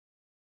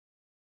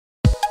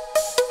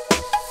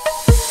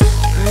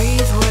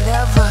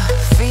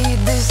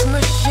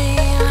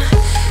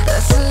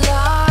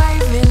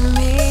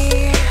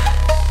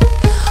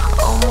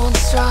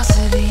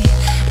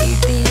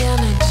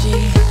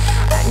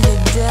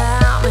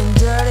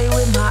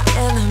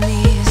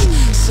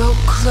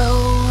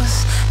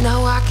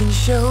can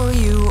show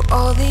you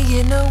all the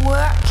inner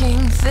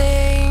working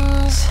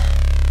things.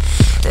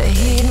 The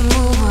hidden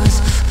movers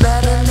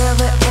that I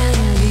never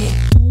envy.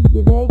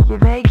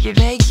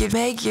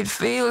 Make it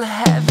feel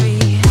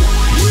heavy.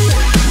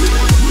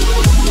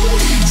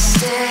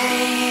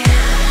 Stay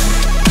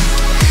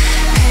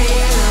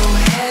halo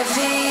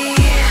heavy.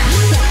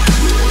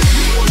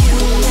 You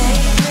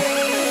made me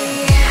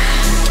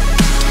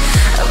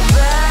a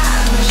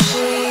bad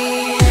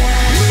machine.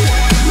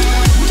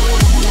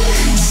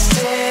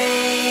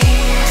 Stay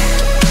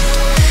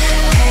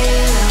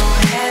halo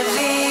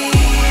heavy.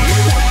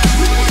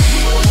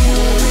 You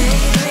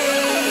made me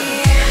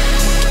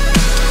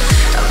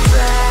a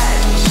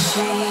bad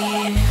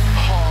machine.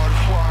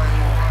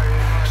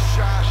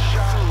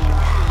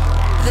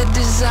 The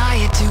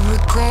desire to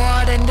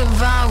record and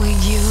devour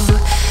you.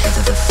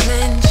 The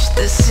flinch,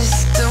 the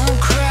system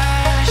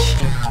crash.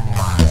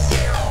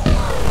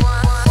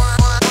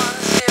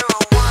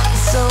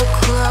 So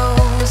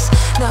close,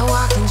 now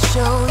I can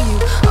show you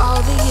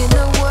all the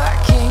inner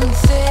working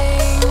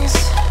things.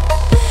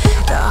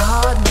 The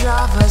hard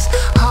driver's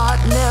heart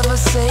never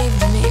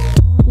saved me.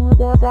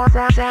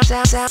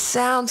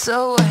 Sound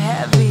so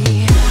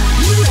heavy.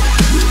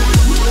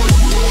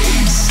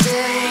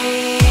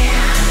 Stay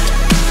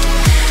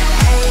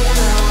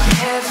halo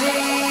heavy.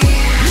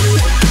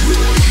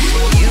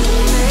 You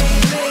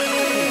made me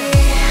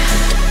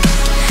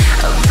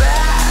a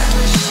bad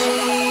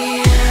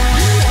machine.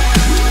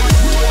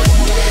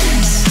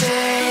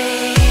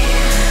 Stay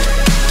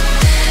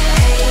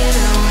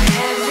halo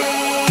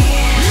heavy.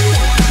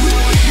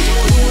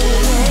 You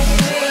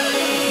made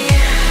me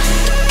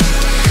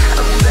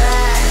a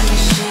bad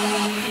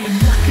machine. And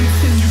I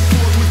continue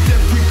forward with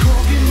every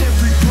cog and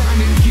every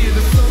grinding gear.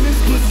 The sun is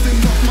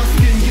glistening off my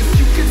skin. Yes,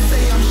 you can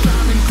say I'm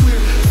shining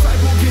clear.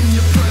 Cyborg in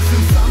your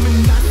presence, I'm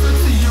an answer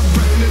to your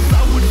retinas.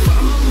 I would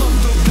find my love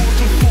the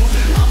waterfall.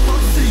 I'm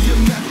up to your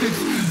methods.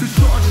 The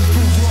charge is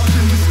barrage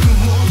in this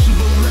collage of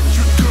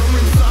electric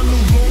currents. I no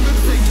longer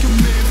take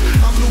commands.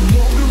 I'm no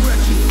longer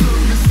at your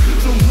service.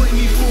 Don't blame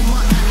me for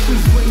my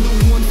actions. Blame the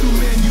ones who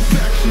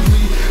manufactured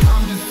me.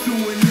 I'm just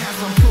doing as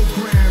I'm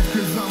programmed,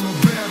 cause I'm a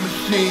bad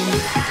machine.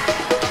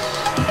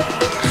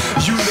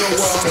 You know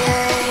why.